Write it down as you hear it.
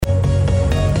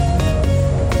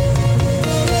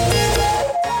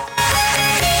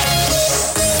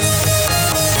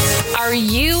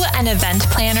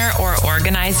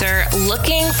organizer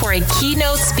looking for a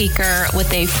keynote speaker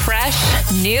with a fresh,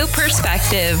 new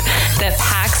perspective that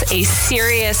packs a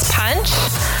serious punch?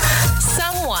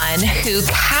 Someone who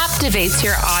captivates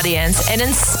your audience and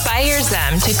inspires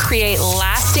them to create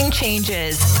lasting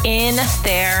changes in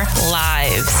their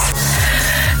lives.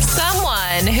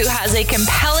 Someone who has a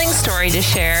compelling story to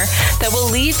share that will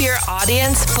leave your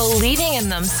audience believing in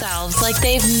themselves like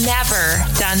they've never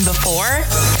done before.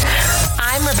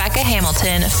 I'm Rebecca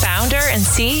Hamilton, founder and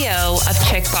CEO of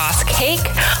Chick Boss Cake,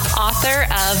 author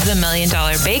of The $1 Million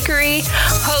Bakery,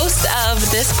 host of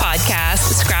this podcast,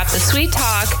 Scrap the Sweet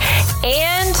Talk,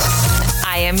 and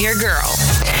I am your girl.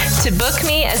 To book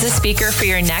me as a speaker for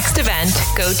your next event,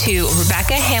 go to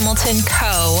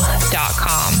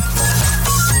RebeccaHamiltonCo.com.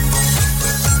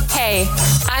 Hey,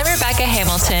 I'm Rebecca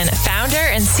Hamilton, founder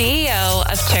and CEO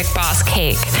of Chick Boss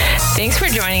Cake. Thanks for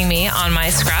joining me on my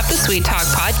Scrap the Sweet Talk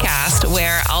podcast,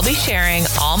 where I'll be sharing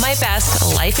all my best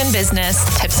life and business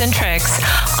tips and tricks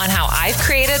on how I've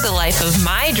created the life of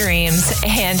my dreams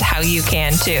and how you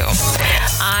can too.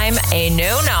 I'm a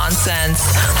no-nonsense,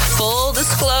 full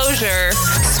disclosure,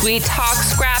 sweet talk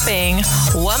scrapping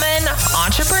woman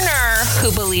entrepreneur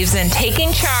who believes in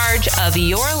taking charge of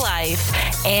your life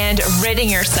and ridding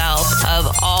yourself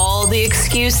of all the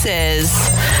excuses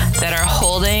that are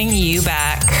holding you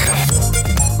back.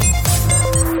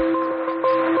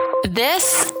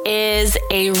 This is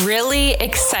a really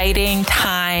exciting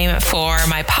time for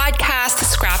my podcast,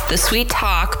 Scrap the Sweet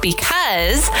Talk,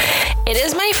 because it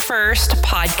is my first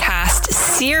podcast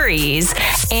series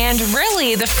and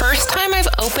really the first time I've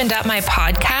opened up my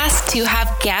podcast to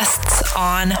have guests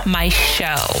on my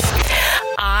show.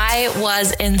 I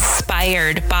was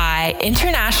inspired by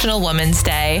International Women's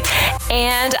Day,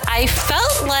 and I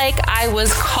felt like I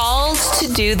was called to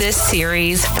do this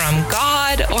series from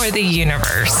God or the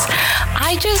universe.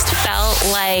 I just felt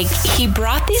like He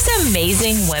brought these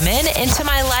amazing women into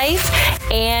my life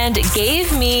and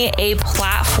gave me a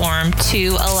platform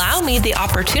to allow me the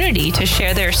opportunity to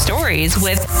share their stories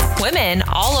with women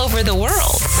all over the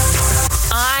world.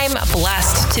 I'm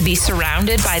blessed to be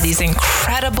surrounded by these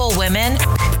incredible women,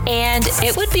 and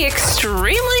it would be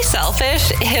extremely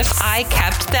selfish if I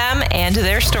kept them and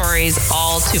their stories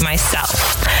all to myself.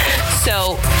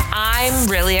 So I'm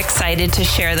really excited to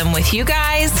share them with you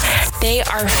guys. They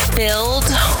are filled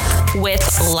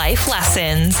with life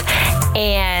lessons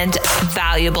and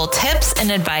valuable tips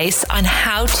and advice on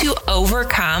how to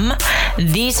overcome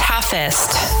the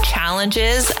toughest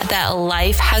challenges that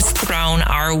life has thrown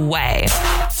our way.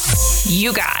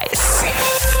 You guys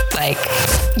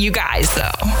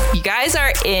though, you guys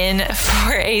are in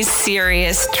for a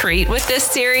serious treat with this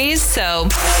series. So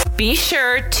be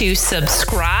sure to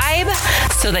subscribe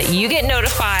so that you get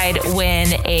notified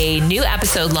when a new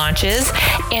episode launches.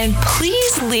 And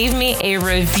please leave me a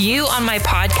review on my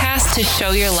podcast to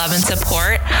show your love and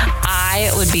support.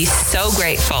 I would be so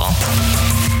grateful.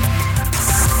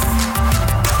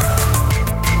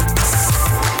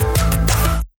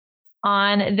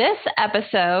 On this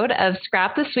episode of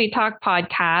Scrap the Sweet Talk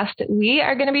podcast, we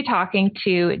are going to be talking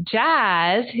to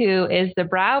Jazz, who is the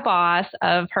brow boss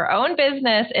of her own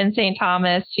business in St.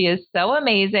 Thomas. She is so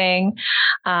amazing.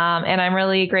 And I'm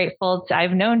really grateful.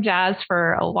 I've known Jazz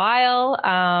for a while.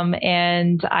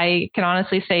 And I can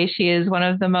honestly say she is one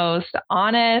of the most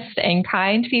honest and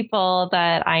kind people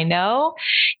that I know.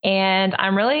 And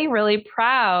I'm really, really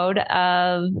proud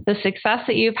of the success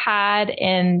that you've had.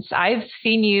 And I've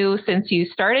seen you since you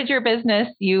started your business.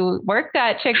 You worked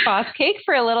at Chick Boss Cake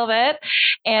for a little bit.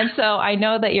 And so I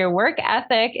know that your work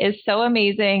ethic is so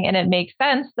amazing, and it makes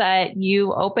sense that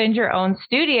you opened your own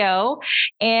studio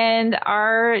and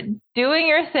are doing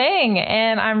your thing.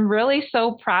 And I'm really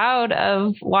so proud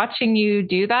of watching you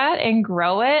do that and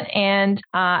grow it. And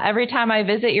every time I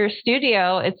visit your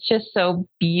studio, it's just so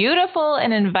beautiful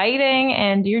and inviting.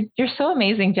 And you're so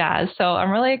amazing, Jazz. So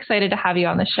I'm really excited to have you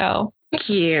on the show. Thank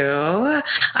you.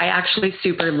 I actually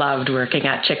super loved working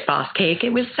at Chick Boss Cake.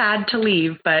 It was sad to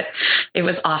leave, but it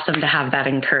was awesome to have that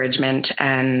encouragement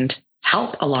and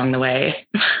help along the way.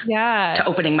 Yeah. To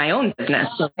opening my own business.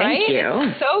 So thank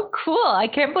you. So cool. I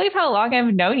can't believe how long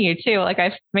I've known you too. Like,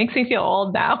 it makes me feel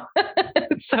old now.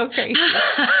 It's so crazy.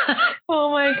 Oh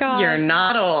my God. You're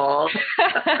not old.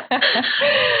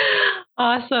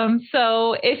 Awesome.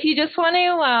 So if you just want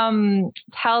to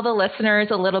tell the listeners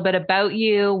a little bit about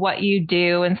you, what you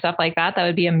do and stuff like that, that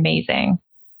would be amazing.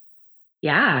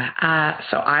 Yeah.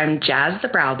 So I'm Jazz the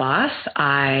Brow Boss.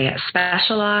 I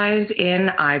specialize in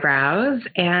eyebrows,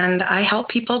 and I help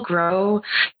people grow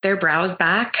their brows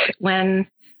back when,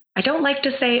 I don't like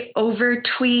to say over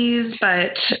tweeze,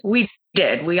 but we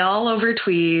did. We all over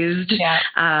tweezed. Yeah.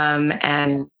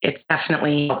 And it's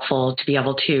definitely helpful to be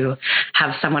able to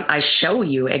have someone, I show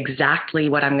you exactly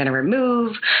what I'm going to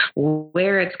remove,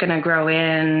 where it's going to grow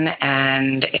in.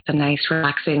 And it's a nice,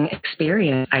 relaxing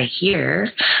experience, I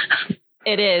hear.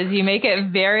 It is. You make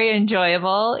it very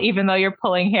enjoyable, even though you're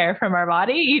pulling hair from our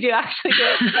body. You do actually do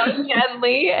it so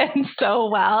gently and so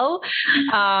well.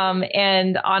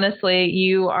 And honestly,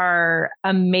 you are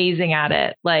amazing at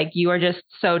it. Like, you are just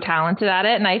so talented at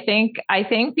it. And I think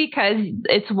because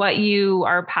it's what you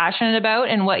are passionate about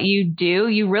and what you do,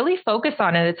 you really focus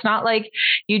on it. It's not like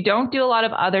you don't do a lot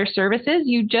of other services.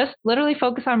 You just literally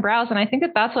focus on brows. And I think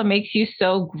that that's what makes you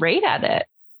so great at it.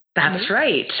 That's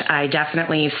right. I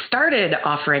definitely started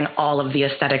offering all of the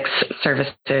aesthetics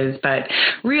services, but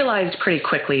realized pretty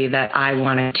quickly that I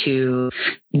wanted to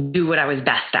do what I was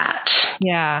best at.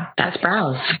 Yeah. That's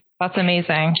brows. That's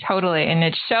amazing. Totally. And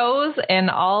it shows in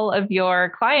all of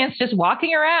your clients just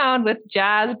walking around with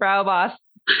Jazz Brow Boss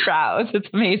brows. It's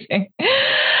amazing.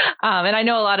 And I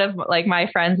know a lot of like my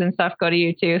friends and stuff go to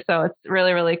you too. So it's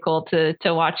really, really cool to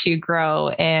watch you grow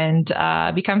and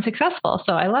become successful.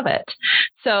 So I love it.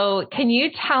 So can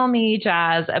you tell me,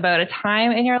 Jazz, about a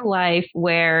time in your life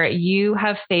where you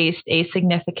have faced a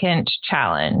significant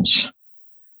challenge?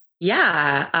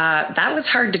 Yeah, that was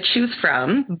hard to choose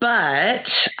from, but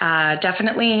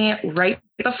definitely right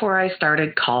before I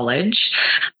started college,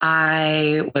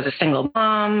 I was a single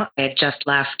mom. I had just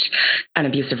left an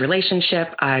abusive relationship.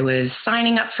 I was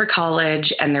signing up for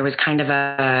college, and there was kind of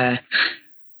a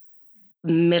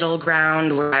middle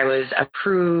ground where I was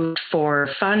approved for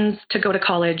funds to go to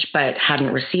college, but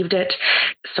hadn't received it.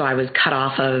 So I was cut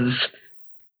off of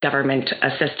government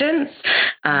assistance.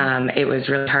 It was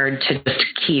really hard to just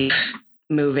keep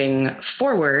moving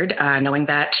forward, knowing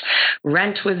that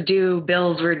rent was due,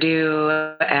 bills were due,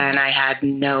 and I had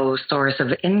no source of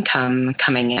income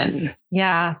coming in.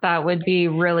 Yeah, that would be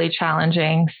really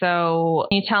challenging. So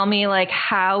can you tell me, like,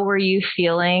 how were you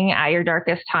feeling at your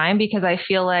darkest time? Because I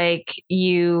feel like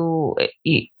you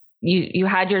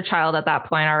had your child at that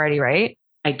point already, right?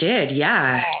 I did,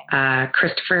 yeah.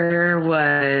 Christopher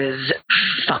was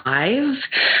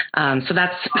 5. So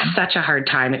that's such a hard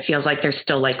time. It feels like they're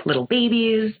still like little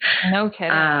babies. No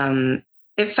kidding.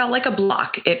 It felt like a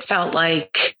block. It felt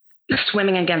like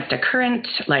swimming against a current,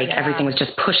 like everything was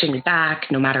just pushing me back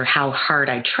no matter how hard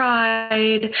I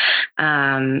tried.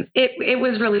 It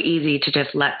was really easy to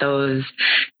just let those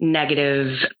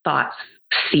negative thoughts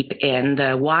seep in.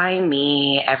 The why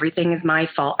me, everything is my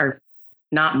fault, or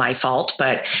not my fault,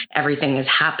 but everything is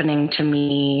happening to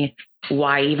me.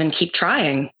 Why even keep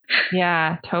trying?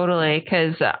 Yeah, totally.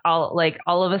 Because all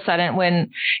of a sudden, when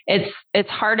it's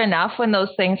hard enough when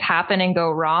those things happen and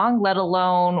go wrong, let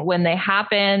alone when they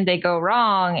happen, they go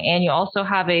wrong, and you also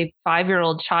have a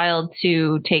 5-year-old child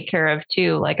to take care of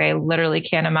too. Like, I literally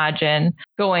can't imagine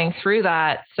going through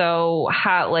that. So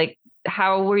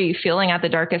how were you feeling at the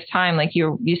darkest time? Like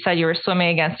you said you were swimming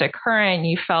against a current.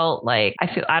 You felt like,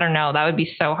 I don't know, that would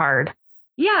be so hard.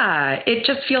 Yeah, it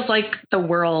just feels like the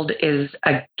world is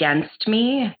against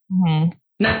me. Mm-hmm.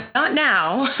 Not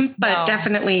now, but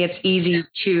definitely it's easy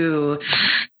to,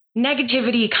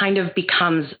 negativity kind of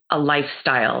becomes a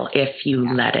lifestyle if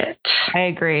you let it. I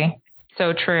agree.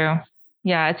 So true.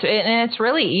 Yeah, it's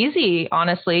really easy,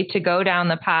 honestly, to go down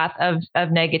the path of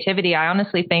negativity. I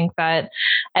honestly think that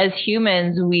as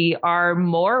humans, we are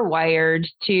more wired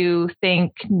to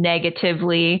think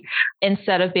negatively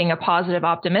instead of being a positive,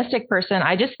 optimistic person.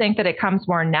 I just think that it comes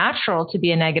more natural to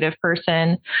be a negative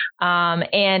person,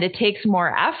 and it takes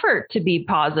more effort to be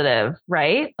positive,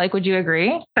 right? Like, would you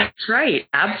agree? That's right.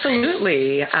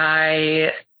 Absolutely.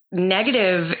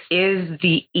 Negative is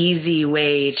the easy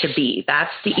way to be.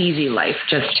 That's the easy life.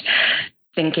 Just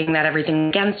thinking that everything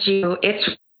against you. It's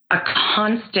a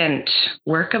constant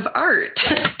work of art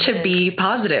to be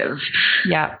positive.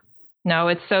 Yeah. No,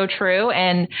 it's so true.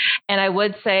 And I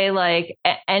would say, like,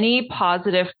 any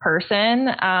positive person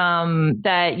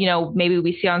that, maybe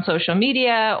we see on social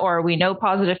media or we know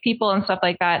positive people and stuff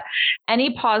like that,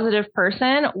 any positive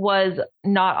person was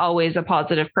not always a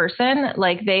positive person.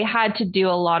 Like, they had to do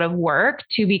a lot of work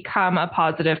to become a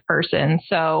positive person.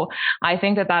 So I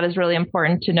think that is really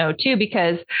important to know too,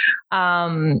 because,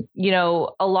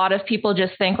 a lot of people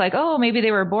just think like, oh, maybe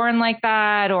they were born like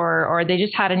that, or they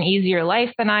just had an easier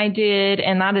life than I did.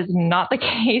 And that is not the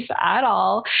case at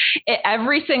all.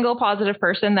 Every single positive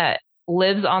person that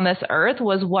lives on this earth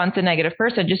was once a negative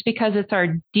person, just because it's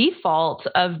our default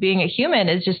of being a human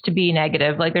is just to be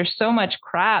negative. Like there's so much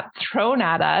crap thrown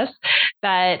at us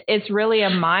that it's really a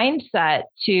mindset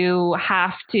to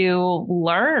have to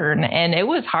learn. And it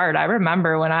was hard. I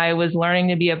remember when I was learning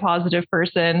to be a positive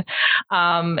person,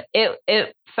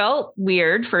 it felt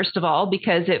weird, first of all,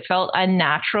 because it felt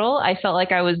unnatural. I felt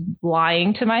like I was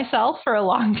lying to myself for a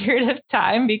long period of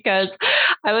time because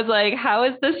I was like, how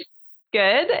is this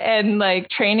good? And like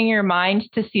training your mind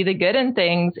to see the good in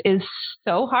things is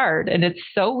so hard and it's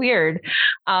so weird.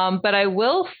 But I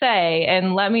will say,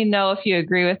 and let me know if you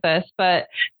agree with this, but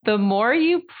the more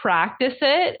you practice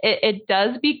it, it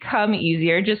does become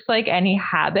easier. Just like any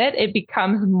habit, it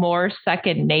becomes more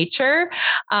second nature.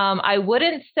 I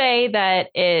wouldn't say that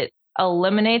it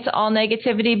eliminates all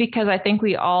negativity, because I think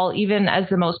we all, even as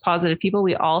the most positive people,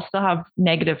 we all still have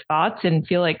negative thoughts and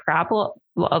feel like crap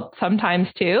sometimes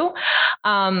too.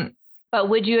 But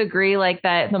would you agree like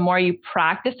that the more you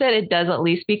practice it, it does at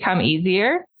least become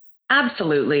easier?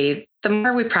 Absolutely. The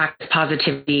more we practice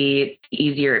positivity, the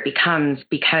easier it becomes,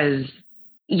 because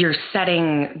you're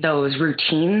setting those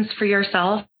routines for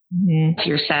yourself. Mm-hmm.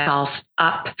 You're setting yourself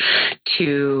up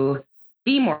to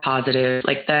be more positive.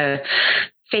 Like the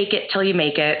fake it till you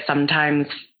make it sometimes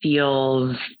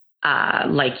feels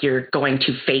like you're going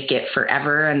to fake it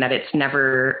forever and that it's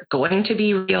never going to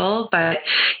be real. But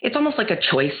it's almost like a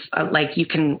choice. Like you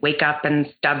can wake up and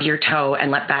stub your toe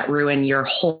and let that ruin your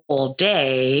whole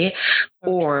day.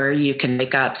 Or you can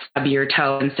wake up, stub your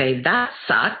toe and say, that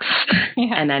sucks,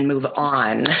 and then move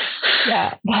on.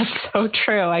 Yeah, that's so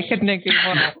true. I couldn't agree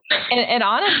more. And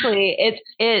honestly,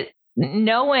 it's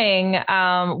knowing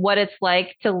what it's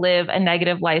like to live a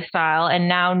negative lifestyle and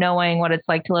now knowing what it's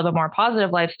like to live a more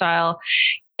positive lifestyle,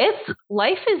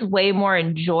 life is way more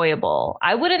enjoyable.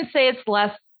 I wouldn't say it's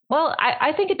less. Well,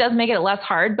 I think it does make it less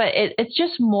hard, but it's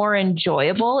just more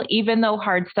enjoyable, even though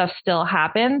hard stuff still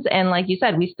happens. And like you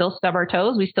said, we still stub our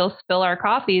toes, we still spill our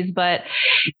coffees. But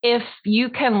if you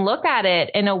can look at it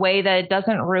in a way that it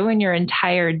doesn't ruin your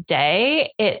entire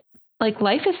day,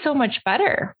 life is so much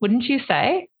better, wouldn't you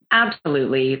say?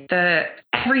 Absolutely.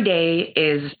 Every day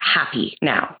is happy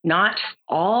now, not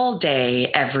all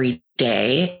day, every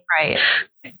day. Right.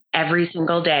 Every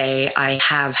single day, I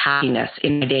have happiness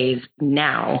in my days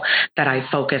now that I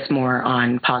focus more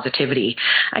on positivity.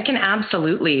 I can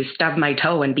absolutely stub my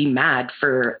toe and be mad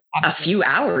for a few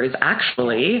hours,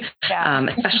 actually,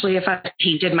 especially if I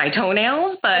painted my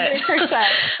toenails. But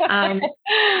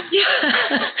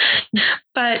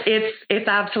but it's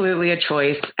absolutely a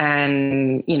choice,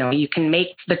 and you can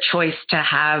make the choice to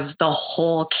have the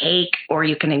whole cake, or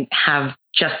you can have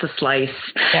just a slice.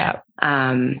 Yeah.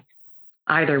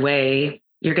 Either way,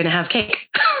 you're going to have cake.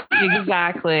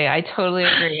 Exactly. I totally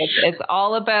agree. It's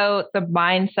all about the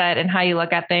mindset and how you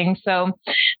look at things. So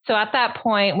at that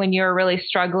point when you were really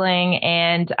struggling,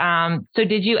 and so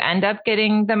did you end up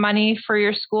getting the money for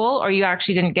your school, or you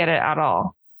actually didn't get it at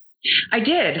all? I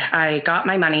did. I got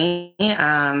my money.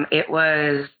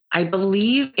 I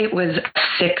believe it was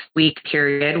a 6-week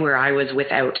period where I was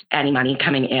without any money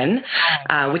coming in,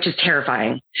 which is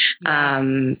terrifying.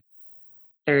 Yeah.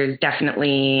 There's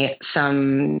definitely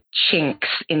some chinks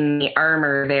in the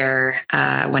armor there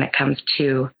when it comes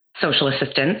to social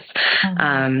assistance.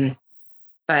 Mm-hmm.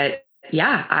 But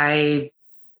yeah, I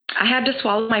had to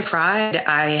swallow my pride.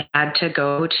 I had to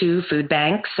go to food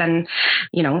banks and,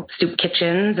 soup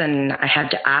kitchens, and I had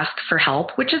to ask for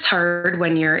help, which is hard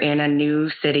when you're in a new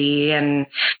city and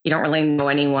you don't really know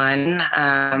anyone.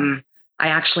 I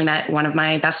actually met one of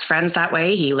my best friends that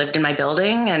way. He lived in my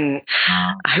building, and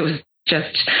I was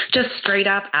just straight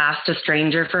up asked a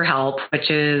stranger for help,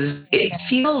 it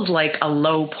feels like a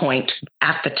low point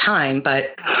at the time, but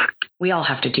we all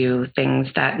have to do things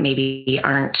that maybe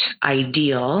aren't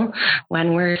ideal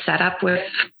when we're set up with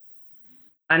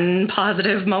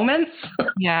unpositive moments.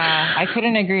 Yeah, I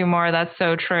couldn't agree more. That's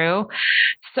so true.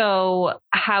 So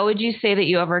how would you say that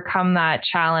you overcome that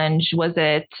challenge? Was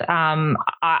it,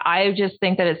 I just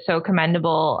think that it's so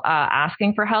commendable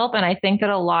asking for help. And I think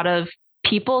that a lot of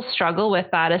people struggle with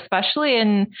that, especially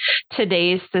in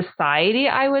today's society,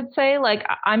 I would say. Like,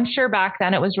 I'm sure back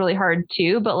then it was really hard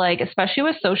too, but like, especially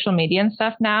with social media and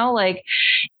stuff now, like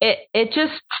it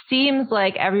just seems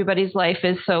like everybody's life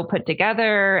is so put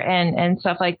together and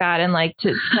stuff like that. And like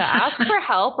to ask for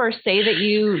help or say that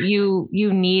you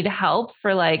need help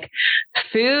for like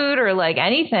food or like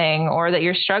anything, or that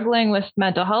you're struggling with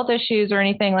mental health issues or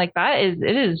anything like that, it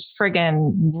is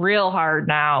friggin' real hard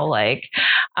now. Like,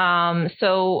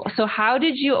 so how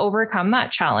did you overcome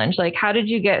that challenge? Like, how did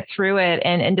you get through it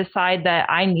and decide that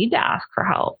I need to ask for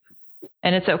help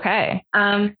and it's okay?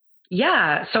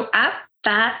 Yeah. So at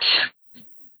that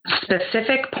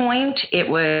specific point, it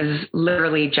was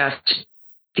literally just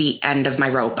the end of my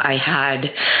rope. I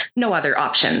had no other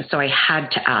option. So I had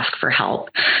to ask for help.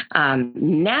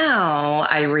 Now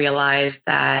I realize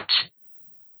that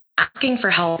asking for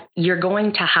help, you're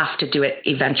going to have to do it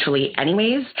eventually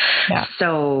anyways. Yeah.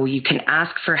 So you can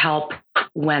ask for help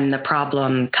when the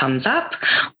problem comes up,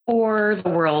 or the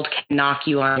world can knock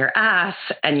you on your ass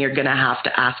and you're going to have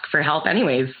to ask for help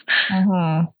anyways.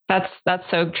 Mm-hmm. That's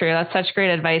so true. That's such great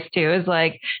advice too, is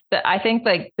like, I think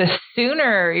like the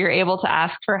sooner you're able to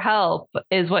ask for help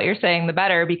is what you're saying, the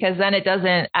better, because then it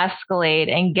doesn't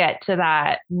escalate and get to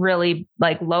that really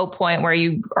like low point where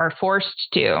you are forced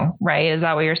to, right? Is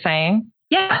that what you're saying?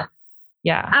 Yeah.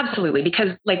 Yeah, absolutely. Because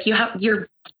like you have your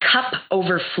cup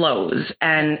overflows,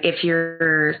 and if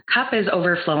your cup is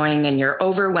overflowing and you're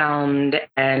overwhelmed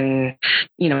and,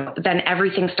 then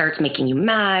everything starts making you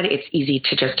mad. It's easy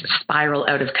to just spiral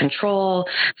out of control.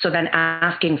 So then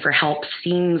asking for help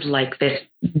seems like this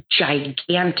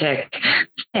gigantic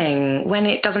thing when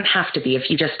it doesn't have to be.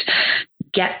 If you just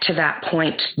get to that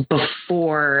point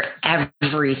before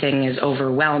everything is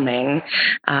overwhelming,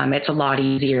 it's a lot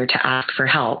easier to ask for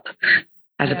help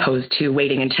as opposed to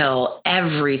waiting until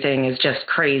everything is just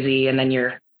crazy and then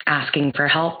you're asking for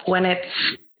help when it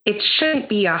shouldn't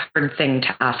be a hard thing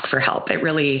to ask for help. It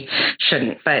really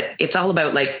shouldn't, but it's all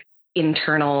about like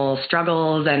internal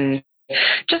struggles and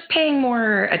just paying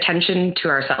more attention to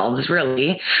ourselves,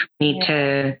 really. We need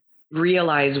to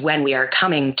realize when we are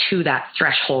coming to that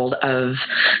threshold of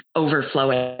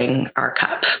overflowing our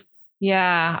cup.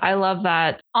 Yeah, I love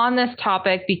that. On this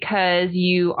topic, because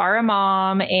you are a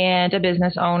mom and a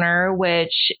business owner,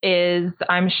 which is,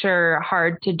 I'm sure,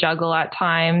 hard to juggle at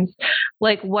times.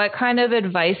 Like, what kind of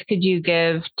advice could you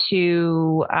give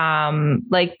to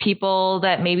like people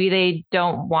that maybe they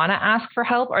don't want to ask for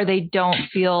help or they don't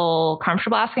feel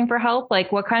comfortable asking for help?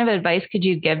 Like, what kind of advice could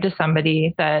you give to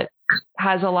somebody that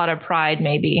has a lot of pride,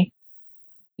 maybe?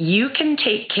 You can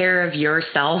take care of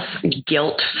yourself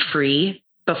guilt-free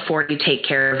before you take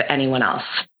care of anyone else.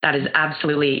 That is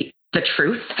absolutely the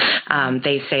truth.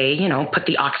 They say, put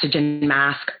the oxygen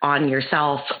mask on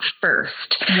yourself first.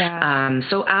 Yeah.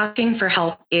 So asking for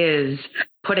help is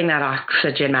putting that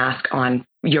oxygen mask on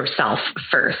yourself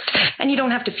first. And you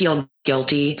don't have to feel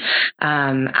guilty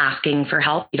asking for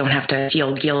help. You don't have to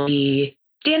feel guilty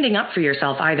standing up for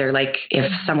yourself either. Like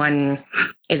if someone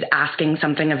is asking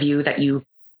something of you that you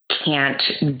can't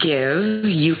give,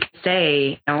 you can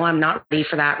say, no, I'm not ready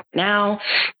for that now.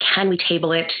 Can we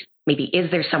table it? Maybe is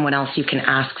there someone else you can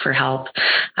ask for help?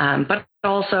 But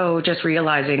also just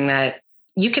realizing that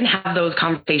you can have those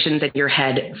conversations in your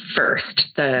head first.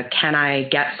 Can I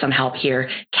get some help here?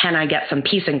 Can I get some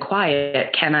peace and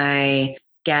quiet? Can I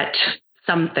get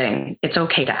something? It's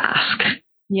okay to ask.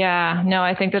 Yeah, no,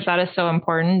 I think that is so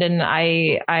important. And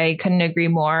I couldn't agree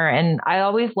more. And I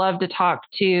always love to talk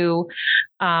to,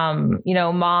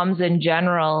 moms in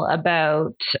general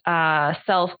about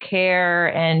self-care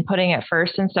and putting it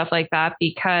first and stuff like that,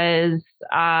 because,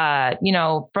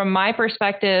 from my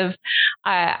perspective,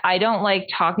 I don't like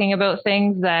talking about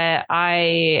things that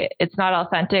it's not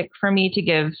authentic for me to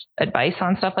give advice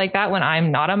on stuff like that when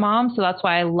I'm not a mom. So that's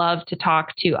why I love to talk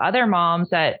to other moms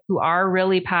who are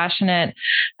really passionate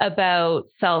about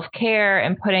self-care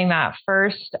and putting that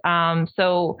first.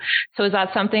 So is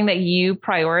that something that you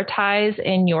prioritize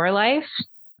in your life?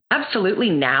 Absolutely.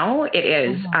 Now it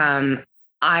is.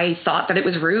 I thought that it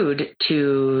was rude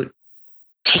to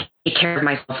take care of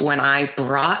myself when I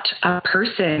brought a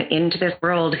person into this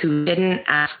world who didn't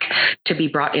ask to be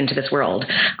brought into this world.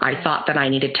 I thought that I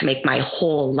needed to make my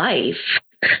whole life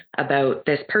about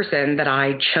this person that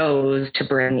I chose to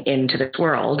bring into this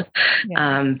world.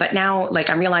 Yeah. But now,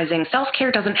 I'm realizing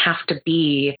self-care doesn't have to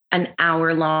be an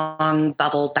hour-long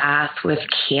bubble bath with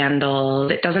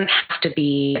candles. It doesn't have to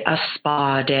be a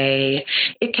spa day.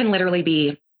 It can literally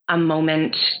be a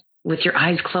moment with your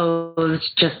eyes closed,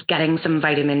 just getting some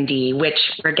vitamin D, which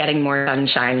we're getting more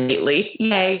sunshine lately.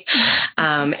 Yay.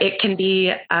 It can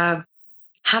be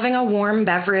having a warm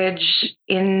beverage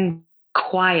in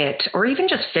quiet, or even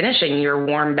just finishing your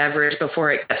warm beverage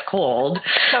before it gets cold.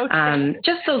 Okay.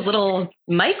 Just those little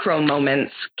micro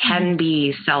moments can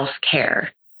be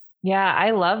self-care. Yeah,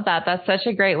 I love that. That's such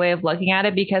a great way of looking at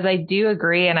it, because I do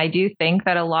agree. And I do think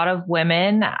that a lot of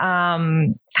women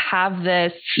have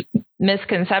this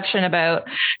misconception about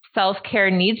self-care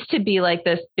needs to be like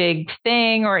this big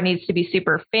thing, or it needs to be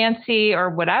super fancy or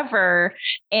whatever.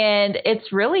 And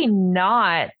it's really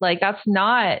not like,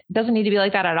 doesn't need to be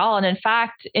like that at all. And in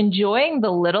fact, enjoying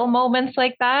the little moments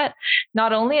like that,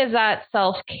 not only is that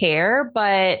self-care,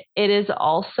 but it is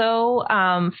also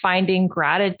finding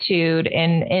gratitude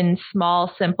in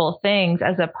small, simple things,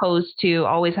 as opposed to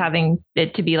always having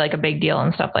it to be like a big deal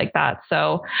and stuff like that.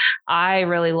 So I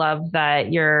really love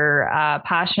that you're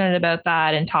passionate about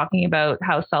that and talking about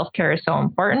how self-care is so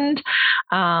important.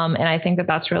 And I think that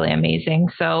that's really amazing.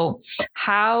 So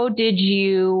how did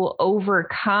you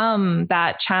overcome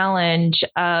that challenge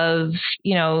of,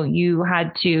 you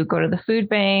had to go to the food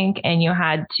bank and you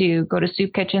had to go to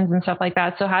soup kitchens and stuff like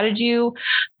that. So how did you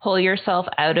pull yourself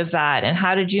out of that? And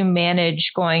how did you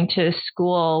manage going to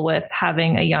school with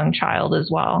having a young child as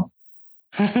well?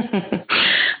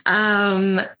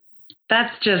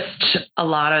 That's just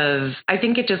I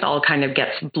think it just all kind of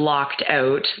gets blocked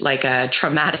out like a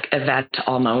traumatic event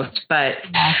almost, but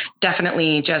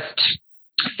definitely just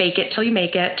fake it till you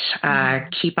make it,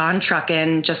 keep on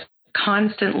trucking, just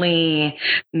constantly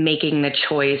making the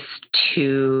choice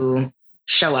to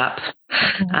show up.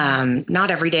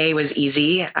 Not every day was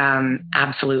easy,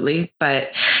 absolutely, but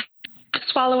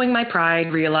swallowing my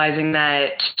pride, realizing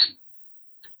that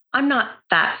I'm not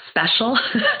that special,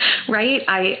 right?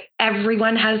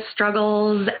 Everyone has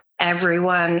struggles.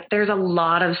 There's a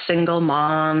lot of single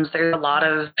moms. There's a lot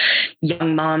of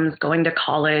young moms going to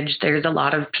college. There's a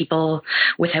lot of people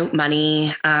without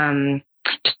money.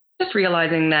 Just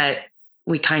realizing that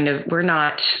we're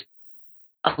not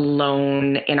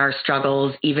alone in our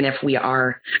struggles, even if we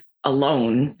are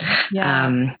alone.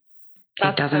 Yeah.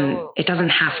 It doesn't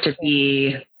have to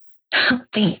be.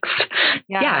 Thanks.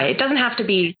 Yeah, it doesn't have to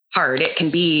be hard. It can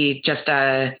be just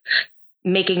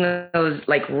making those,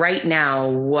 like, right now,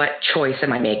 what choice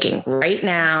am I making? Right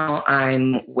now,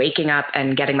 I'm waking up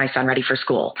and getting my son ready for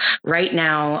school. Right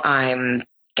now, I'm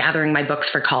gathering my books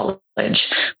for college.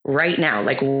 Right now,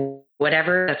 like,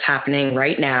 whatever that's happening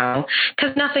right now,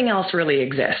 because nothing else really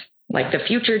exists. Like, the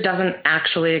future doesn't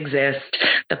actually exist.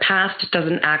 The past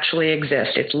doesn't actually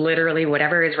exist. It's literally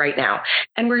whatever is right now.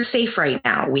 And we're safe right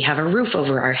now. We have a roof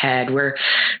over our head.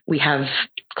 We have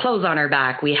clothes on our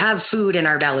back. We have food in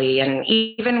our belly. And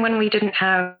even when we didn't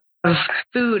have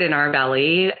food in our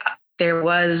belly, there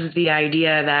was the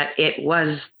idea that it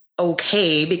was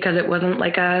okay because it wasn't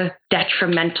like a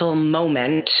detrimental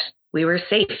moment. We were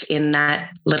safe in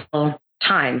that little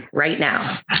time right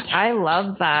now. I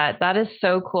love that. That is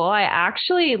so cool. I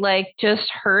actually just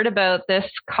heard about this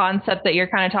concept that you're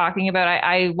kind of talking about.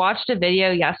 I watched a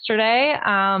video yesterday,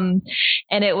 and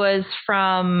it was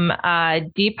from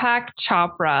Deepak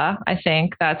Chopra, I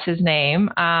think that's his name.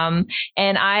 And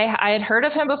I had heard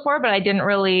of him before, but I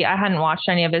hadn't watched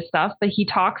any of his stuff, but he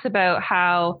talks about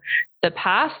how the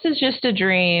past is just a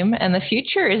dream and the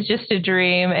future is just a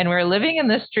dream. And we're living in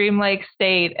this dreamlike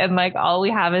state and all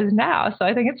we have is now. So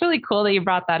I think it's really cool that you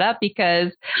brought that up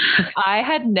because I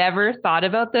had never thought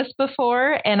about this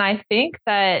before. And I think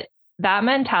that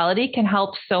mentality can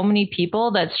help so many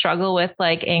people that struggle with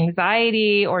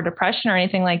anxiety or depression or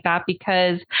anything like that,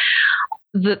 because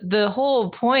the whole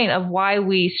point of why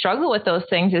we struggle with those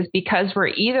things is because we're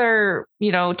either,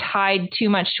 tied too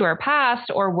much to our past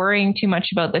or worrying too much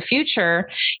about the future.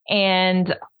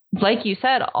 And like you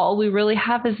said, all we really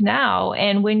have is now.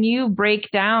 And when you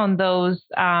break down those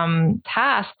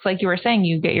tasks, like you were saying,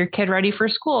 you get your kid ready for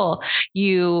school,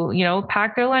 you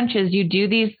pack their lunches, you do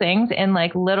these things in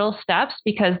little steps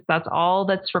because that's all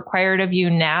that's required of you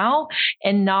now,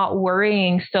 and not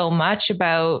worrying so much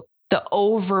about the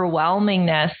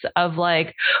overwhelmingness of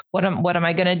what am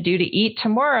I going to do to eat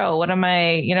tomorrow? What am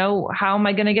I, how am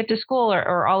I going to get to school,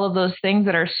 or all of those things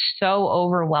that are so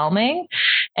overwhelming.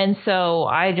 And so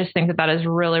I just think that is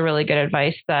really, really good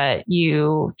advice that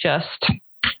you just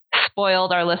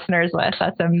spoiled our listeners with.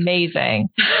 That's amazing.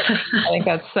 I think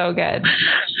that's so good.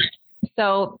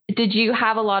 So did you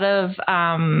have a lot of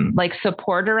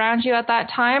support around you at that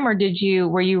time, or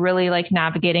were you really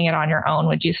navigating it on your own,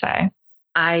 would you say?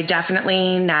 I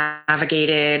definitely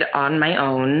navigated on my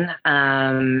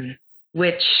own,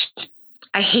 which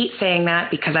I hate saying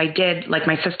that because I did,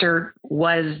 my sister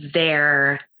was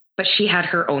there, but she had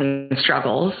her own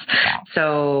struggles. Yeah.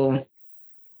 So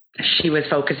she was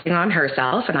focusing on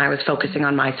herself and I was focusing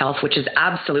on myself, which is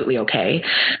absolutely okay.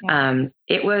 Yeah.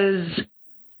 It was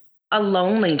a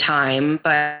lonely time,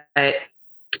 but I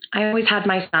always had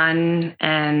my son,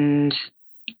 and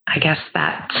I guess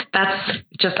that's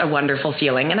just a wonderful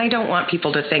feeling. And I don't want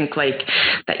people to think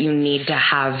that you need to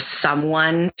have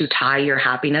someone to tie your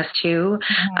happiness to.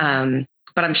 Mm-hmm.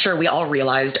 but I'm sure we all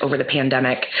realized over the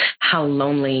pandemic how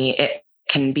lonely it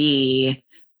can be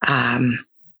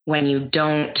when you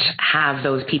don't have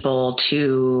those people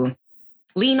to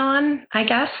lean on, I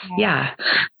guess. Yeah.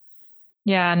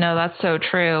 Yeah, no, that's so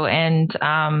true. And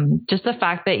just the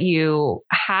fact that you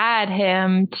had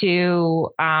him to,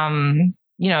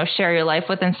 share your life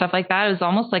with and stuff like that, it was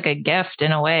almost like a gift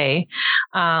in a way.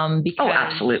 Because,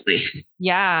 absolutely.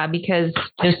 Yeah, because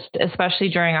just especially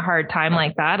during a hard time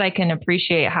like that, I can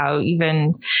appreciate how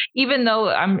even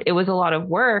though it was a lot of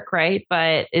work, right?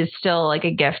 But it's still like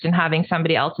a gift, and having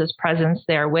somebody else's presence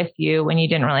there with you when you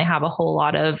didn't really have a whole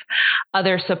lot of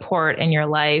other support in your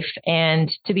life.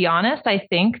 And to be honest, I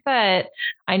think that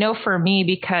I know for me,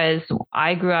 because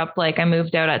I grew up, like I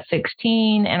moved out at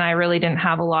 16 and I really didn't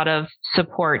have a lot of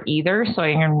support either. So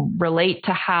I can relate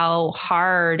to how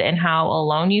hard and how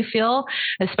alone you feel,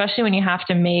 especially when you have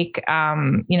to make,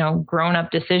 grown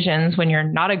up decisions when you're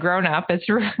not a grown up. It's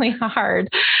really hard.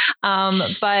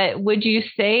 But would you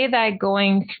say that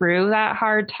going through that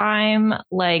hard time,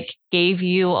 like, gave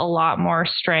you a lot more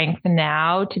strength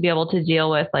now to be able to deal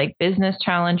with like business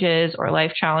challenges or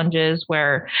life challenges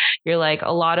where you're like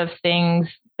a lot of things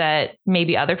that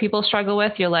maybe other people struggle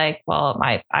with? You're like, well,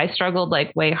 I struggled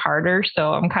like way harder.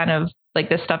 So I'm kind of like,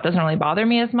 this stuff doesn't really bother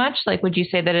me as much. Like, would you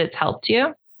say that it's helped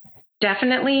you?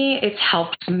 Definitely, it's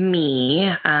helped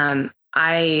me.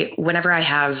 Whenever I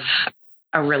have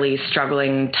a really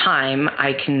struggling time,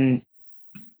 I can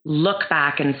look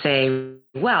back and say,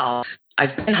 well,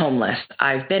 I've been homeless.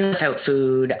 I've been without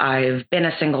food. I've been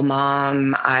a single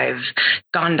mom. I've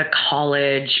gone to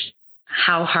college.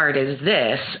 How hard is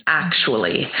this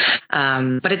actually?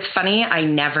 But it's funny. I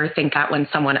never think that when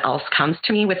someone else comes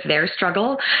to me with their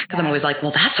struggle, because I'm always like,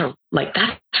 well,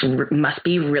 that must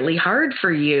be really hard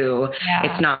for you. Yeah.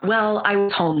 It's not, well, I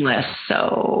was homeless.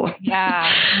 So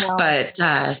yeah. No. But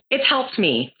it's helped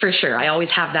me for sure. I always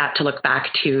have that to look back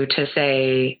to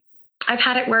say, I've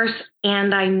had it worse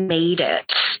and I made it.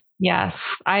 Yes,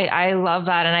 I love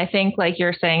that. And I think, like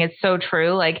you're saying, it's so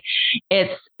true. Like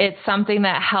it's something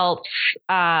that helps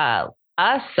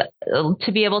us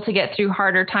to be able to get through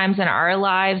harder times in our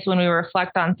lives when we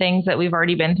reflect on things that we've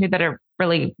already been through that are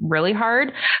really, really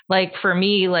hard. Like for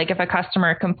me, like if a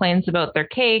customer complains about their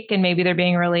cake and maybe they're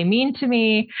being really mean to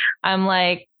me, I'm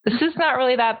like, this is not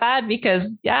really that bad because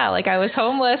like I was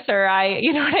homeless or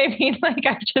you know what I mean? Like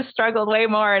I've just struggled way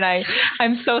more and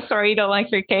I'm so sorry you don't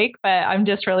like your cake, but I'm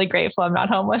just really grateful I'm not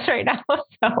homeless right now.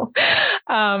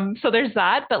 So there's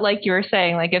that. But like you were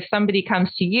saying, like if somebody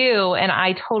comes to you, and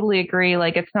I totally agree,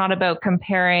 like it's not about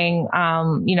comparing,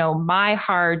 my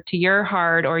hard to your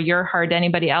hard or your hard to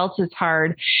anybody else's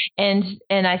hard. And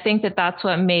I think that that's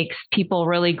what makes people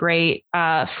really great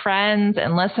friends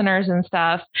and listeners and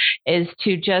stuff, is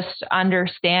to just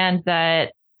understand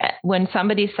that when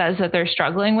somebody says that they're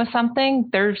struggling with something,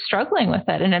 they're struggling with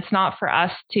it. And it's not for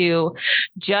us to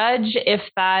judge if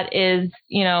that is,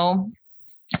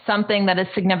 something that is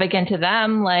significant to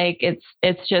them. Like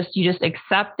it's just, you just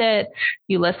accept it,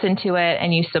 you listen to it,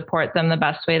 and you support them the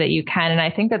best way that you can. And I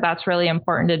think that that's really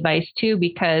important advice too,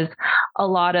 because a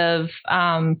lot of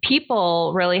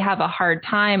people really have a hard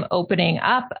time opening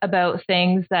up about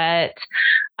things that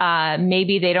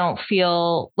maybe they don't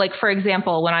feel like. For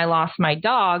example, when I lost my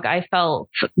dog, I felt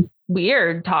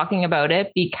weird talking about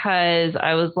it because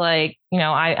I was like,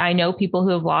 I know people who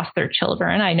have lost their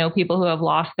children. I know people who have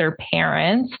lost their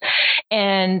parents.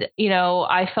 And,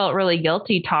 I felt really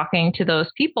guilty talking to those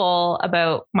people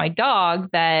about my dog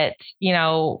that,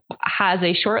 has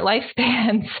a short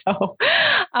lifespan. So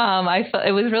I felt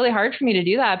it was really hard for me to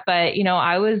do that. But,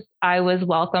 I was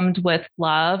welcomed with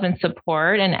love and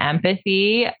support and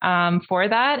empathy for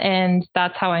that. And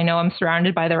that's how I know I'm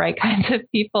surrounded by the right kinds of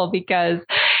people, because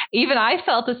even I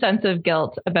felt a sense of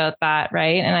guilt about that.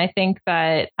 Right. And I think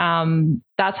that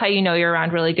that's how you know you're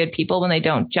around really good people, when they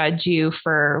don't judge you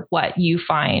for what you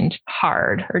find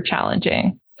hard or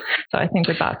challenging. So I think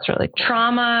that that's really cool.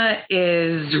 Trauma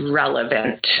is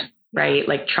relevant, right?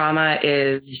 Like trauma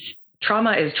is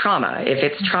trauma. If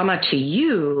it's trauma to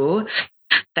you,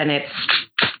 then it's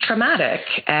traumatic.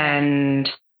 And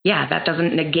that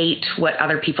doesn't negate what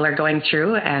other people are going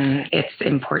through. And it's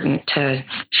important to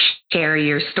share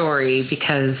your story,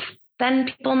 because then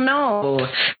people know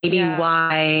maybe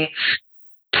why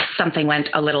something went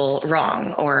a little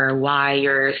wrong, or why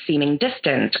you're seeming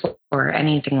distant, or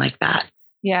anything like that.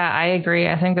 Yeah, I agree.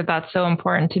 I think that that's so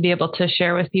important to be able to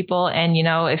share with people. And,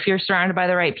 if you're surrounded by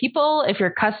the right people, if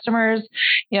your customers,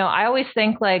 I always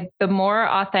think like the more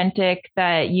authentic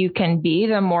that you can be,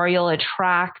 the more you'll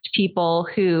attract people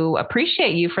who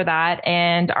appreciate you for that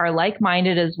and are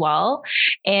like-minded as well.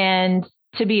 And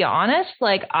to be honest,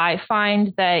 like I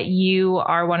find that you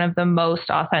are one of the most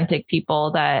authentic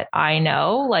people that I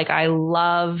know. Like I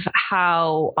love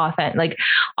how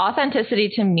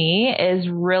authenticity to me is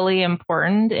really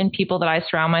important in people that I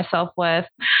surround myself with.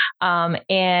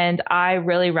 And I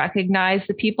really recognize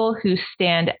the people who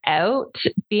stand out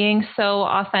being so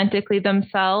authentically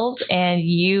themselves. And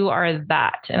you are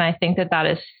that. And I think that that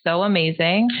is so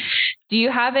amazing. Do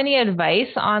you have any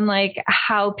advice on like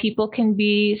how people can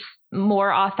be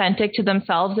more authentic to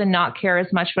themselves and not care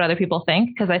as much what other people think?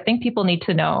 Because I think people need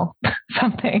to know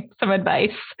some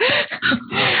advice.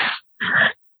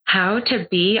 How to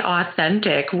be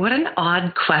authentic? What an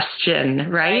odd question,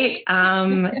 right?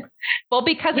 Well,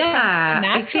 because it's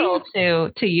natural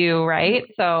to you, right?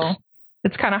 So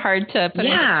it's kind of hard to put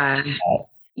in.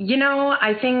 You know,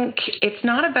 I think it's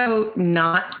not about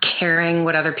not caring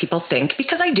what other people think,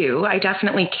 because I do. I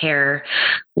definitely care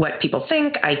what people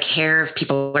think. I care if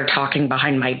people are talking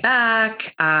behind my back.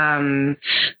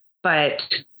 But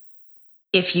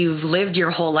if you've lived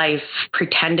your whole life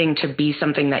pretending to be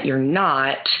something that you're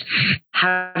not,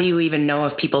 how do you even know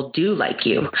if people do like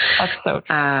you? That's so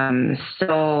true.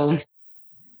 So,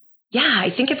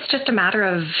 I think it's just a matter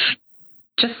of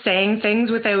just saying things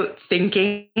without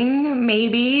thinking,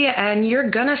 maybe, and you're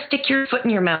going to stick your foot in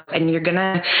your mouth and you're going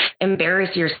to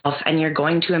embarrass yourself and you're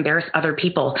going to embarrass other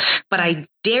people. But I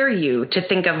dare you to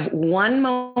think of one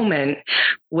moment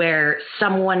where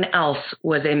someone else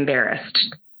was embarrassed.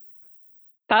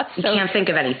 You can't think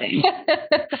of anything.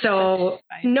 So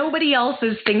nobody else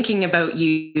is thinking about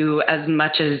you as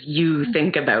much as you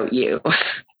think about you.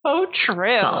 So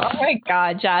true. Oh my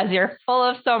God, Jazz, you're full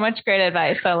of so much great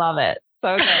advice. I love it.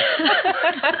 So good.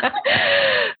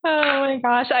 Oh my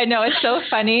gosh. I know it's so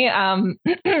funny.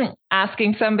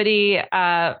 Asking somebody,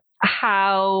 how,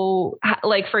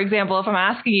 like, for example, if I'm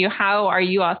asking you, how are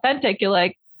you authentic? You're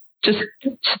like, just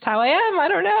how I am. I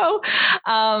don't know.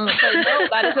 But no,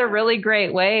 that is a really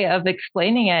great way of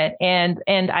explaining it. And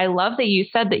I love that you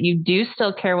said that you do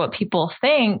still care what people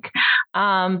think.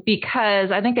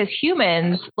 Because I think as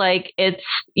humans, like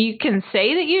you can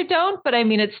say that you don't, but I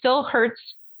mean, it still hurts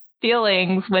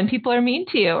feelings when people are mean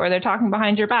to you or they're talking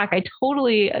behind your back. I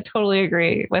totally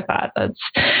agree with that. That's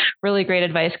really great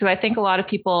advice, because I think a lot of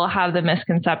people have the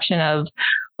misconception of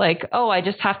like, oh, I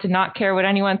just have to not care what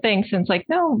anyone thinks. And it's like,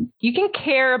 no, you can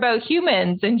care about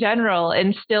humans in general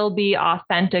and still be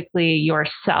authentically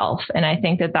yourself. And I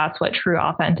think that that's what true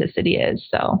authenticity is.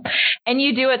 So, and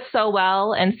you do it so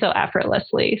well and so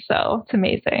effortlessly. So it's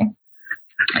amazing.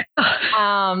 So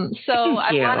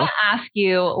I want to ask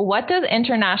you, what does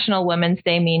International Women's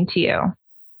Day mean to you?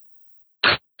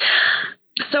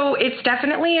 So it's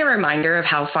definitely a reminder of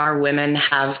how far women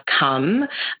have come.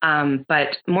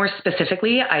 But more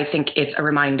specifically, I think it's a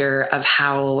reminder of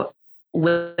how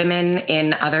women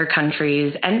in other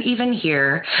countries and even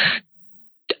here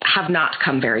have not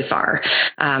come very far.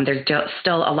 There's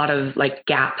still a lot of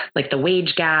gap, like the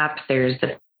wage gap. There's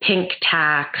the pink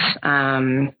tax.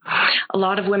 A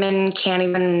lot of women can't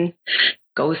even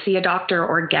go see a doctor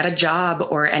or get a job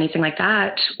or anything like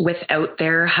that without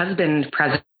their husband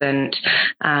present.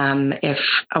 If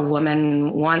a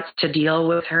woman wants to deal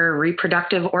with her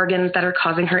reproductive organs that are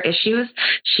causing her issues,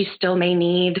 she still may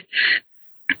need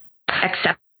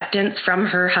acceptance from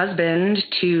her husband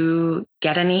to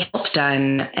get any help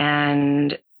done.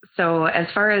 And so as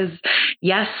far as,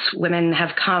 yes, women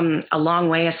have come a long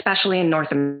way, especially in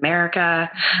North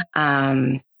America.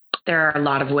 There are a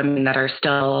lot of women that are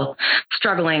still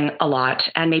struggling a lot,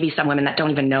 and maybe some women that don't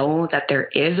even know that there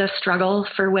is a struggle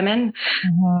for women.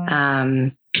 Mm-hmm.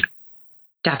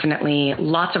 Definitely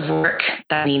lots of work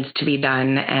that needs to be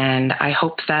done. And I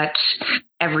hope that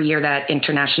every year that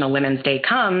International Women's Day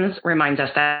comes reminds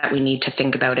us that we need to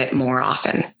think about it more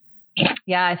often.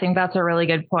 Yeah, I think that's a really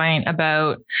good point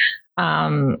about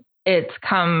it's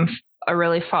come a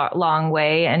really long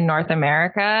way in North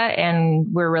America, and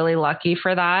we're really lucky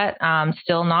for that.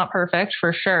 Still not perfect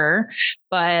for sure,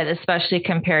 but especially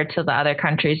compared to the other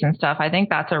countries and stuff, I think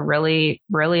that's a really,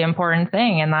 really important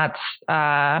thing. And that's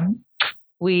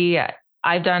you're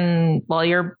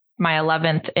my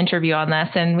 11th interview on this,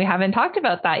 and we haven't talked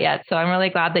about that yet. So I'm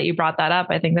really glad that you brought that up.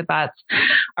 I think that that's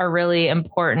a really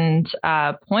important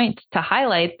point to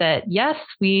highlight, that yes,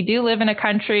 we do live in a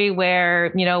country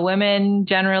where, women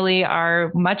generally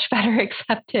are much better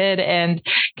accepted and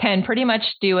can pretty much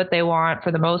do what they want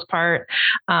for the most part.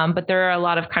 But there are a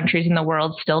lot of countries in the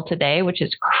world still today, which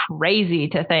is crazy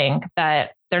to think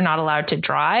that they're not allowed to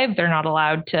drive. They're not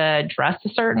allowed to dress a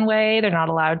certain way. They're not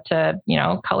allowed to,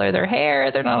 color their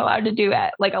hair. They're not allowed to do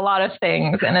it, like a lot of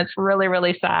things. And it's really,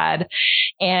 really sad.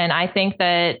 And I think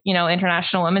that,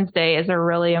 International Women's Day is a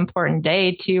really important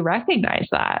day to recognize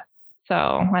that. So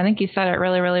I think you said it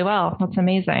really, really well. That's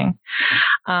amazing.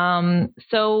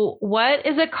 So what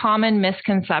is a common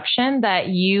misconception that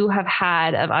you have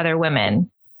had of other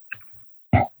women?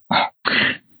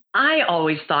 I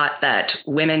always thought that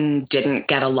women didn't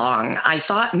get along. I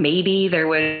thought maybe there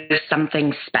was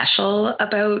something special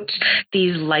about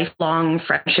these lifelong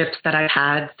friendships that I've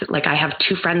had. Like, I have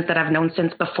 2 friends that I've known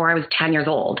since before I was 10 years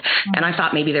old. Mm-hmm. And I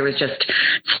thought maybe there was just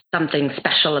something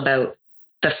special about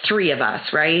the 3 of us,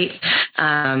 right?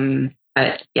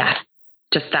 But yeah,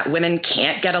 just that women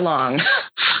can't get along.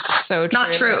 So true.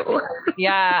 Not true.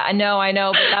 Yeah, I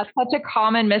know, but that's such a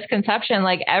common misconception.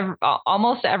 Like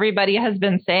almost everybody has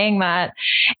been saying that.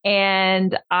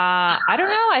 And I don't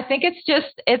know. I think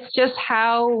it's just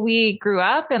how we grew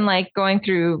up and like going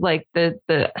through like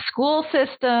the school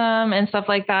system and stuff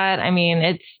like that. I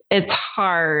mean, it's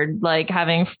hard, like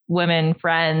having women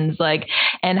friends, like,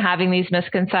 and having these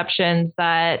misconceptions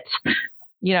that,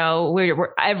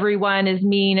 everyone is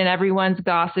mean and everyone's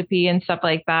gossipy and stuff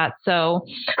like that. So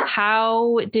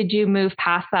how did you move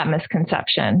past that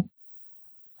misconception?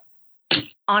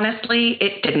 Honestly,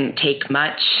 it didn't take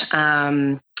much.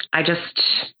 I just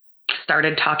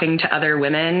started talking to other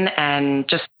women and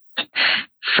just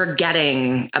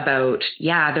forgetting about,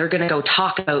 they're going to go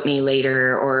talk about me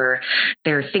later, or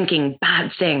they're thinking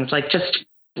bad things. Like, just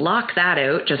block that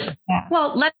out.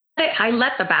 I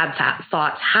let the bad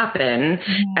thoughts happen,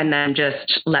 mm-hmm. and then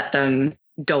just let them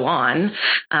go on.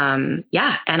 And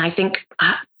I think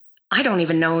I don't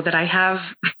even know that I have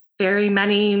very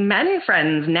many men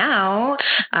friends now,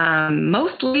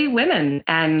 mostly women,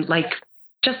 and like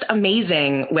just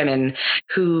amazing women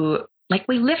who like,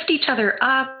 we lift each other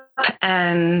up,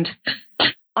 and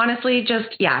honestly,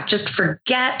 just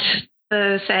forget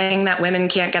the saying that women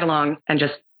can't get along and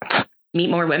just meet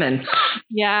more women.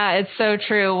 Yeah, it's so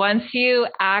true. Once you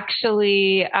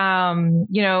actually,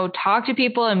 talk to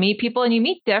people and meet people, and you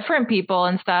meet different people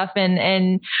and stuff,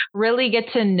 and really get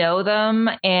to know them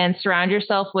and surround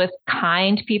yourself with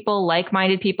kind people,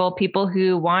 like-minded people, people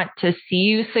who want to see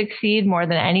you succeed more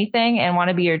than anything and want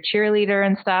to be your cheerleader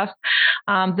and stuff.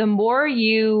 The more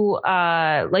you,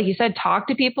 like you said, talk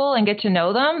to people and get to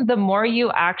know them, the more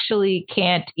you actually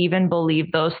can't even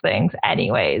believe those things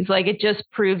anyways. Like, it just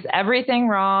proves everything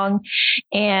wrong.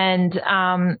 And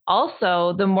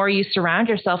also, the more you surround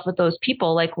yourself with those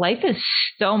people, like, life is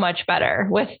so much better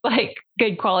with like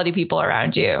good quality people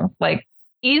around you. Like,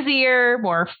 easier,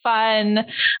 more fun,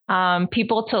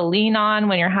 people to lean on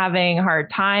when you're having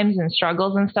hard times and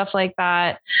struggles and stuff like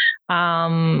that,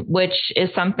 which is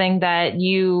something that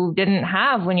you didn't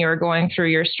have when you were going through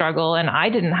your struggle. And I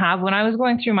didn't have when I was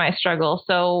going through my struggle.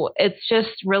 So it's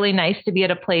just really nice to be at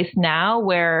a place now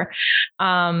where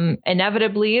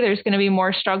inevitably there's going to be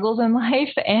more struggles in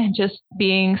life, and just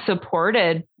being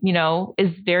supported,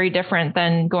 is very different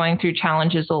than going through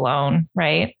challenges alone,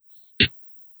 right?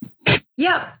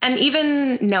 Yeah. And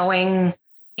even knowing,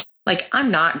 like,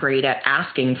 I'm not great at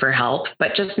asking for help,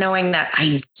 but just knowing that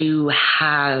I do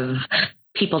have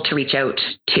people to reach out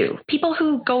to, people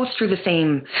who go through the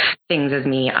same things as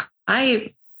me.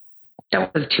 I don't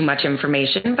have too much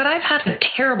information, but I've had a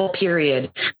terrible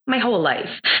period my whole life.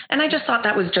 And I just thought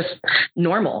that was just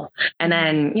normal. And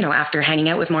then, after hanging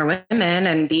out with more women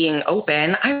and being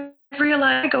open, I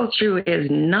realized I go through is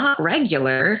not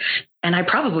regular, and I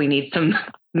probably need some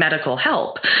medical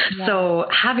help. Yeah. So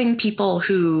having people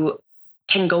who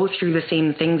can go through the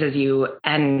same things as you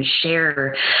and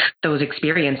share those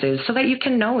experiences, so that you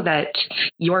can know that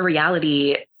your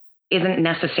reality isn't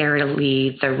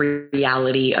necessarily the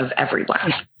reality of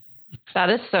everyone. That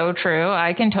is so true.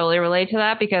 I can totally relate to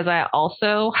that, because I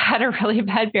also had a really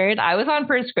bad period. I was on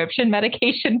prescription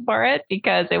medication for it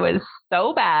because it was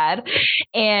so bad.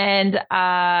 And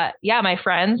my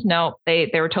friends, no, they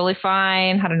were totally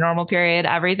fine, had a normal period,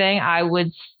 everything. I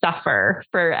would suffer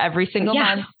for every single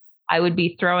month. I would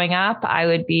be throwing up. I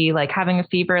would be like having a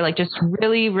fever, like just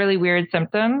really, really weird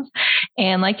symptoms.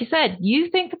 And like you said, you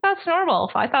think that that's normal.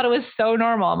 I thought it was so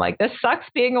normal. I'm like, this sucks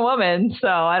being a woman. So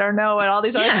I don't know what all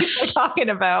these other people are talking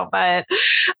about, but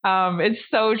it's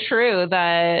so true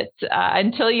that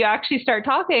until you actually start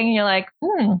talking, you're like,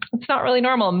 it's not really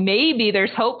normal. Maybe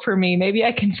there's hope for me. Maybe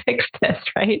I can fix this.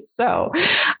 Right. So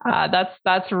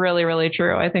That's really, really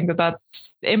true. I think that that's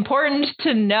important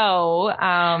to know,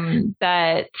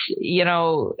 that,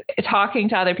 talking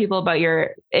to other people about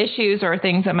your issues or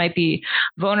things that might be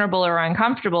vulnerable or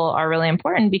uncomfortable are really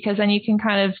important, because then you can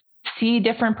kind of see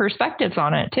different perspectives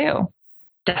on it too.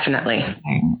 Definitely.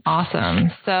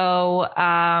 Awesome. So,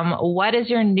 what is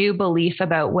your new belief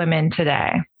about women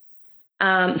today?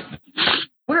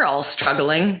 We're all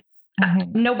struggling.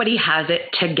 Mm-hmm. Nobody has it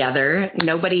together.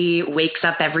 Nobody wakes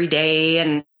up every day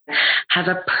and has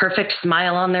a perfect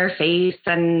smile on their face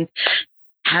and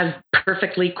has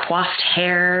perfectly coiffed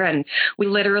hair. And we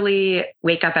literally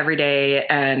wake up every day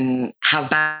and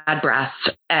have bad breath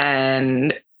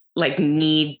and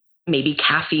need maybe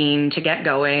caffeine to get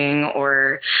going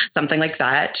or something like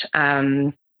that.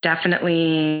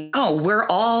 Definitely. We're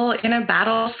all in a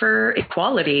battle for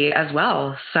equality as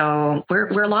well. So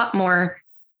we're a lot more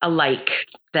alike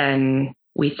than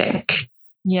we think.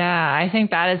 Yeah, I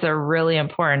think that is a really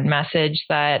important message,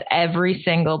 that every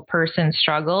single person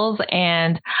struggles.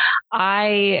 And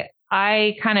I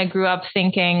kind of grew up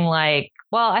thinking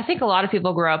I think a lot of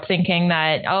people grew up thinking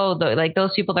that,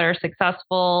 those people that are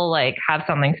successful, have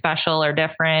something special or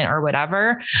different or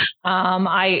whatever.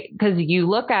 Because you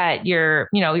look at your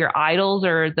idols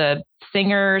or the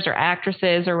singers or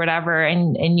actresses or whatever,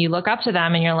 and you look up to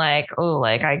them and you're like,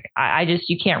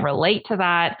 you can't relate to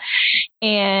that.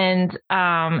 And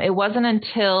it wasn't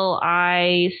until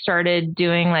I started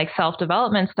doing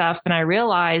self-development stuff and I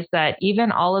realized that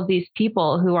even all of these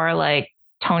people who are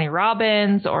Tony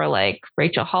Robbins or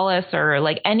Rachel Hollis or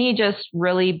any just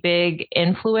really big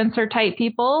influencer type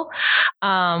people.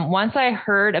 Once I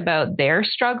heard about their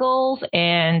struggles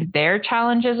and their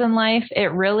challenges in life,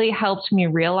 it really helped me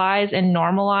realize and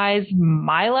normalize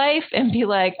my life and be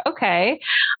like, okay,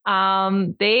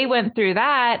 they went through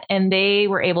that and they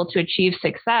were able to achieve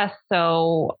success.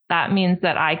 So that means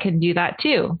that I can do that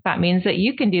too. That means that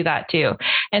you can do that too.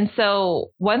 And so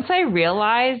once I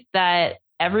realized that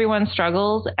everyone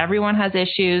struggles, everyone has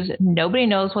issues, nobody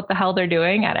knows what the hell they're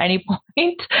doing at any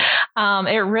point,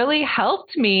 it really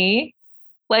helped me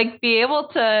be able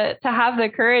to have the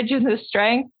courage and the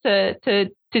strength to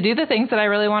do the things that I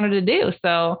really wanted to do.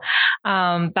 So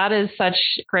that is such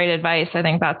great advice. I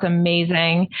think that's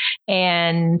amazing.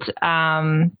 And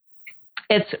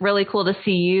it's really cool to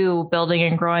see you building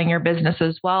and growing your business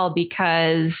as well,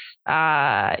 because,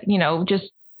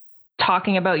 just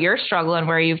talking about your struggle and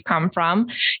where you've come from,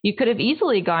 you could have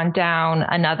easily gone down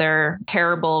another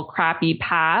terrible, crappy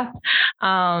path.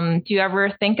 Do you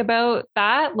ever think about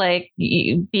that?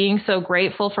 Being so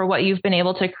grateful for what you've been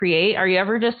able to create. Are you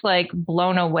ever just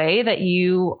blown away that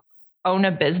you own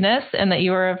a business and that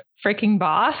you are a freaking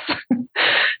boss?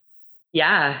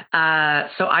 Yeah.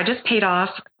 So I just paid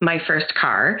off my first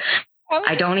car.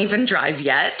 I don't even drive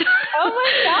yet. Oh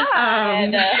my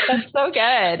God. That's so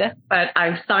good. But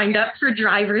I've signed up for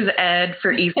driver's ed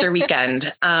for Easter weekend.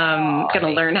 Going to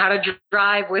learn how to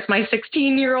drive with my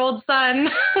 16-year-old son.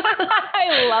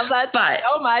 I love that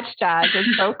so much, Jazz.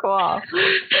 It's so cool.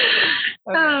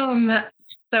 Okay.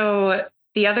 So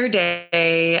the other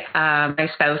day, my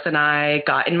spouse and I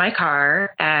got in my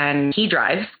car and he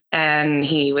drives. And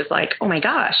he was like, oh my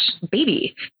gosh,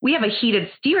 baby, we have a heated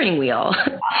steering wheel.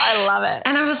 I love it.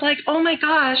 And I was like, oh my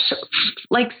gosh,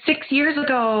 6 years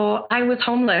ago, I was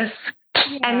homeless.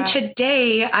 Yeah. And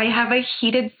today I have a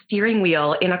heated steering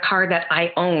wheel in a car that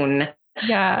I own.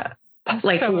 Yeah.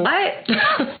 What?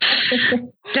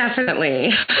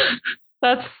 Definitely.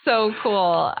 That's so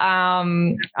cool.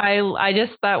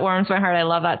 That warms my heart. I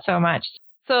love that so much.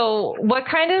 So what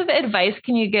kind of advice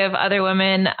can you give other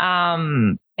women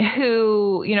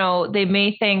who, they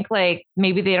may think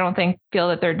maybe they don't feel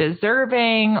that they're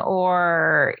deserving,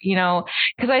 or,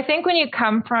 because I think when you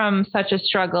come from such a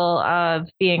struggle of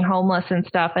being homeless and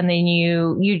stuff, and then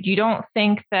you don't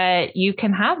think that you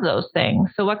can have those things.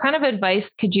 So what kind of advice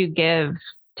could you give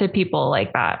to people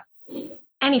like that?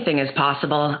 Anything is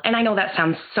possible. And I know that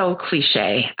sounds so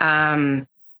cliche.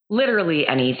 Literally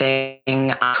anything.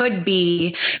 I could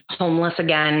be homeless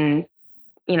again,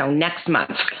 next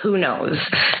month, who knows?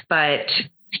 But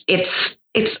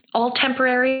it's all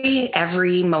temporary.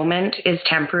 Every moment is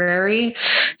temporary.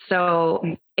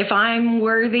 So if I'm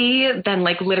worthy, then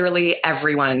literally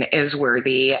everyone is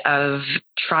worthy of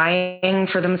trying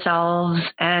for themselves.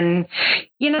 And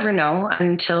you never know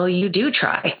until you do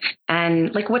try.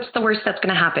 And what's the worst that's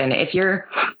going to happen? If you're,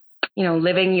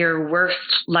 living your worst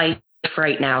life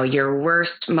right now, your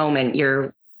worst moment,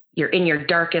 you're in your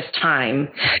darkest time,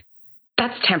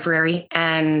 that's temporary.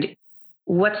 And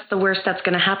what's the worst that's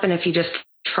going to happen if you just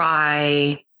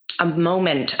try a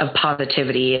moment of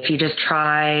positivity, if you just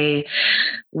try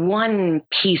one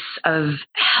piece of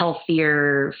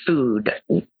healthier food,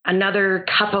 another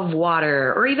cup of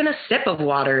water, or even a sip of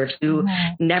water if you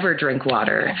never drink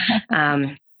water.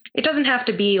 It doesn't have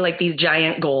to be like these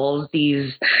giant goals,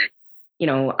 these,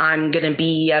 I'm going to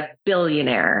be a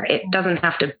billionaire. It doesn't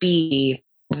have to be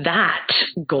that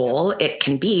goal. It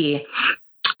can be,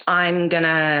 I'm going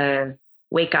to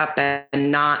wake up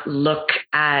and not look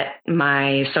at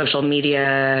my social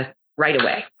media right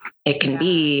away. It can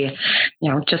be,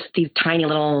 just these tiny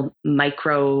little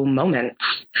micro moments.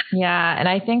 Yeah. And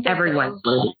I think that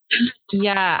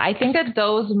I think that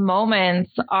those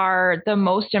moments are the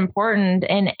most important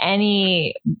in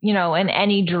any, in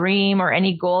any dream or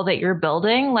any goal that you're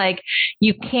building. Like,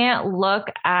 you can't look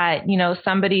at,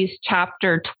 somebody's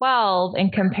chapter 12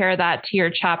 and compare that to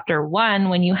your chapter 1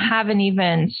 when you haven't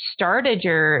even started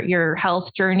your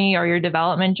health journey or your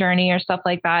development journey or stuff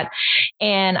like that.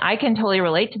 And I can totally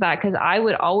relate to that, because I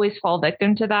would always fall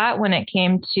victim to that when it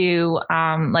came to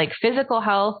like physical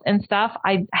health and stuff.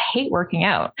 I hate working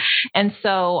out. And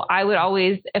so I would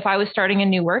always, if I was starting a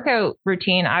new workout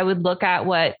routine, I would look at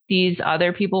what these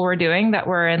other people were doing that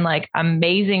were in like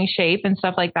amazing shape and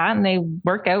stuff like that. And they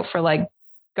work out for like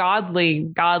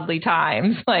godly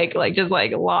times, like just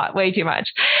like a lot, way too much.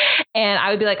 And I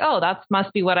would be like, oh, that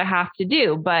must be what I have to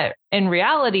do. But in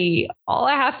reality, all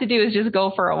I have to do is just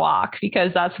go for a walk,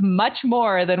 because that's much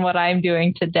more than what I'm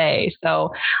doing today.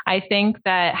 So I think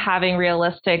that having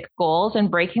realistic goals and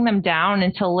breaking them down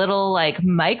into little like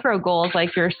micro goals,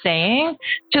 like you're saying,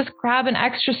 just grab an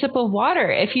extra sip of water.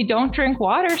 If you don't drink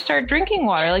water, start drinking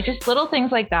water. Like, just little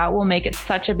things like that will make it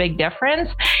such a big difference.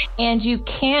 And you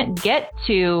can't get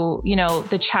to,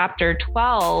 the chapter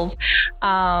 12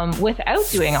 without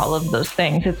doing all of those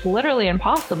things. It's literally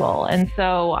impossible. And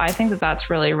so I think that that's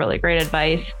really, really great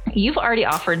advice. You've already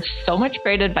offered so much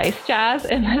great advice, Jazz,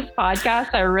 in this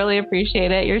podcast. I really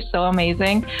appreciate it. You're so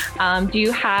amazing. Do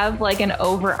you have like an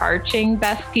overarching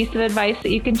best piece of advice that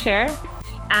you can share?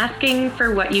 Asking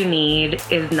for what you need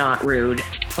is not rude.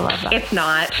 I love that.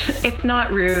 It's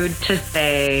not rude to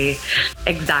say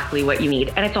exactly what you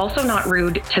need. And it's also not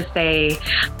rude to say,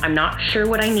 I'm not sure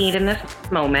what I need in this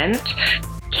moment.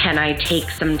 Can I take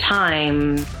some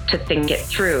time to think it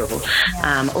through?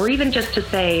 Or even just to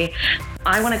say,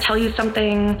 I want to tell you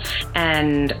something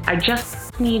and I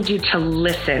just need you to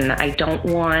listen. I don't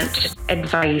want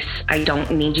advice. I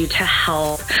don't need you to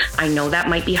help. I know that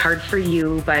might be hard for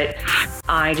you, but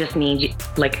I just need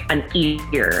like an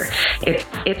ear.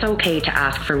 It's okay to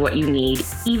ask for what you need,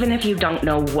 even if you don't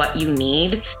know what you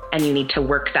need and you need to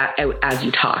work that out as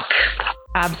you talk.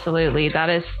 Absolutely. That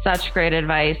is such great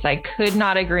advice. I could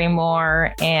not agree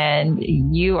more. And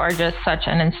you are just such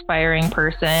an inspiring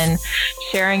person,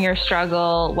 sharing your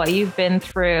struggle, what you've been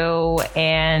through,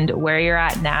 and where you're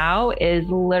at now is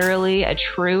literally a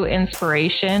true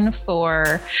inspiration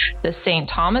for the St.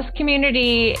 Thomas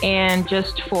community and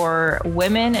just for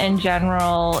women in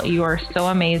general. You are so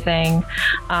amazing.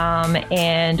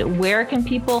 And where can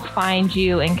people find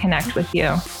you and connect with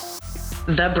you?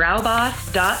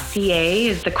 Thebrowboss.ca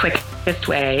is the quickest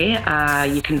way.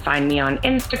 You can find me on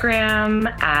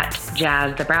Instagram at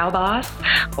Jazz the Brow Boss,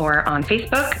 or on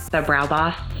Facebook, The Brow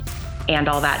Boss, and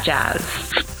all that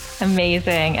jazz.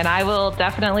 Amazing. And I will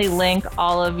definitely link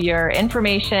all of your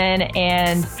information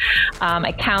and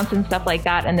accounts and stuff like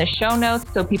that in the show notes,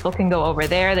 so people can go over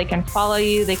there. They can follow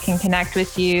you. They can connect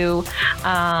with you.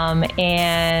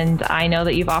 And I know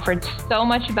that you've offered so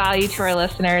much value to our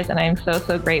listeners, and I'm so,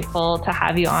 so grateful to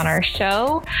have you on our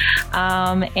show.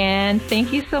 And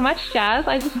thank you so much, Jazz.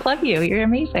 I just love you. You're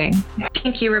amazing.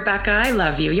 Thank you, Rebecca. I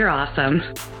love you. You're awesome.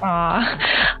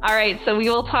 Aw. All right. So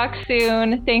we will talk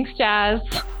soon. Thanks, Jazz.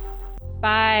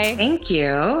 Bye. Thank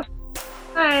you.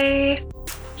 Bye.